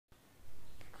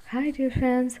Hi dear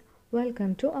friends, welcome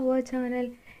to our channel.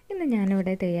 ഇന്ന്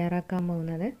ഞാനിവിടെ തയ്യാറാക്കാൻ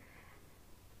പോകുന്നത്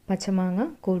പച്ചമാങ്ങ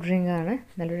കൂൾ ഡ്രിങ്കാണ്.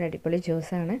 നല്ലൊരു അടിപൊളി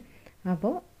ജ്യൂസാണ്.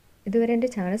 അപ്പോൾ ഇതുവരെ എൻ്റെ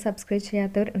ചാനൽ സബ്സ്ക്രൈബ്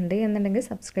ചെയ്യാത്തവർ ഉണ്ട് എന്നുണ്ടെങ്കിൽ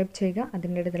സബ്സ്ക്രൈബ് ചെയ്യുക.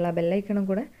 അതിൻ്റെ അടുത്തുള്ള ബെല്ലൈക്കണും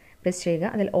കൂടെ പ്രസ്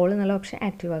ചെയ്യുക. അതിൽ ഓൾ എന്നുള്ള ഓപ്ഷൻ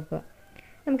ആക്റ്റീവ് ആക്കുക.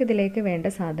 നമുക്കിതിലേക്ക്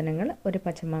വേണ്ട സാധനങ്ങൾ: ഒരു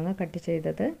പച്ചമാങ്ങ കട്ട്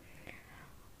ചെയ്തത്,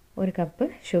 ഒരു കപ്പ്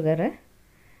ഷുഗർ,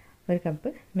 ഒരു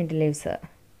കപ്പ് മിൻറ്റ് ലീവ്സ്.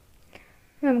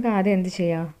 നമുക്ക് ആദ്യം എന്ത്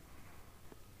ചെയ്യാം?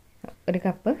 ഒരു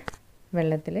കപ്പ്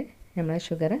വെള്ളത്തിൽ നമ്മൾ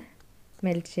ഷുഗർ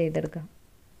മെൽറ്റ് ചെയ്തെടുക്കാം.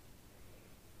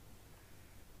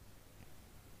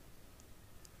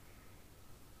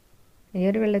 ഈ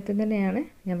ഒരു വെള്ളത്തിൽ തന്നെയാണ്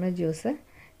നമ്മൾ ജ്യൂസ്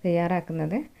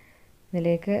തയ്യാറാക്കുന്നത്.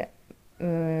 ഇതിലേക്ക്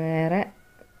വേറെ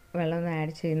വെള്ളമൊന്നും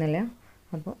ആഡ് ചെയ്യുന്നില്ല.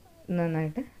 അപ്പോൾ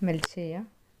നന്നായിട്ട് മെൽറ്റ് ചെയ്യാം.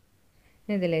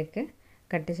 ഇതിലേക്ക്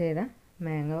കട്ട് ചെയ്ത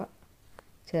മാങ്ങ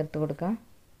ചേർത്ത് കൊടുക്കാം.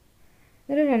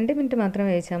 ഒരു 2 മിനിറ്റ് മാത്രം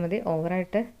വേവിച്ചാൽ മതി.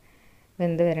 ഓവറായിട്ട്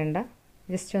വെന്ത് വരണ്ട,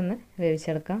 ജസ്റ്റ് ഒന്ന്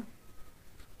വേവിച്ചെടുക്കാം.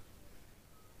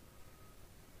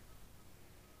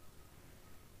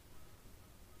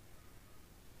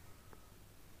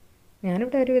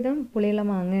 ഞാനിവിടെ ഒരുവിധം പുളിയുള്ള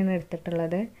മാങ്ങയാണ്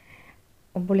എടുത്തിട്ടുള്ളത്.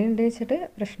 പുളി ഉണ്ട് വെച്ചിട്ട്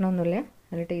പ്രശ്നമൊന്നുമില്ല,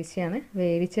 നല്ല ടേസ്റ്റിയാണ്.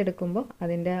 വേവിച്ചെടുക്കുമ്പോൾ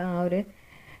അതിൻ്റെ ആ ഒരു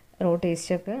റോ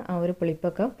ടേസ്റ്റൊക്കെ, ആ ഒരു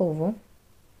പുളിപ്പൊക്കെ പോവും.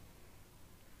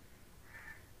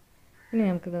 ഇനി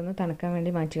നമുക്കിതൊന്ന് തണുക്കാൻ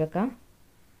വേണ്ടി മാറ്റി വെക്കാം.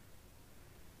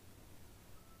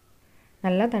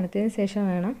 നല്ല തണുത്തതിന് ശേഷം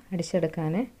വേണം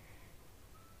അടിച്ചെടുക്കാൻ.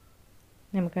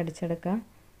 നമുക്ക് അടിച്ചെടുക്കാം.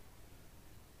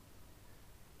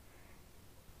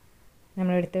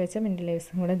 നമ്മൾ എടുത്ത് വെച്ച മിൻറ്റ്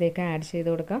ലീവ്സും കൂടെ ഇതിലേക്ക് ആഡ് ചെയ്ത്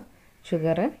കൊടുക്കാം.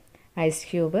 ഷുഗർ, ഐസ്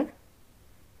ക്യൂബ്,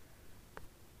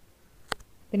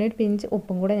 പിന്നെ ഒരു പിഞ്ച്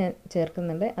ഉപ്പും കൂടെ ഞാൻ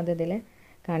ചേർക്കുന്നുണ്ട്. അത് ഇതിൽ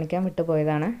കാണിക്കാൻ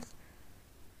വിട്ടുപോയതാണ്.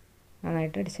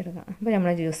 നന്നായിട്ട് അടിച്ചെടുക്കാം. അപ്പോൾ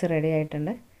നമ്മുടെ ജ്യൂസ് റെഡി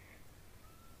ആയിട്ടുണ്ട്.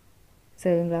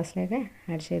 സെർവിങ് ഗ്ലാസ്സിലേക്ക്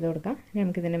ആഡ് ചെയ്ത് കൊടുക്കാം. ഇനി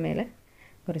നമുക്കിതിൻ്റെ മേലെ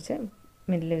കുറച്ച്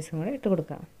മിൻറ്റ് ലീവ്സും കൂടെ ഇട്ട്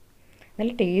കൊടുക്കാം.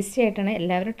 നല്ല ടേസ്റ്റി ആയിട്ടാണ്.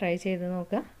 എല്ലാവരും ട്രൈ ചെയ്ത്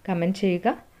നോക്കുക, കമൻറ്റ് ചെയ്യുക.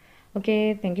 Okay,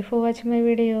 thank you for watching my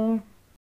video.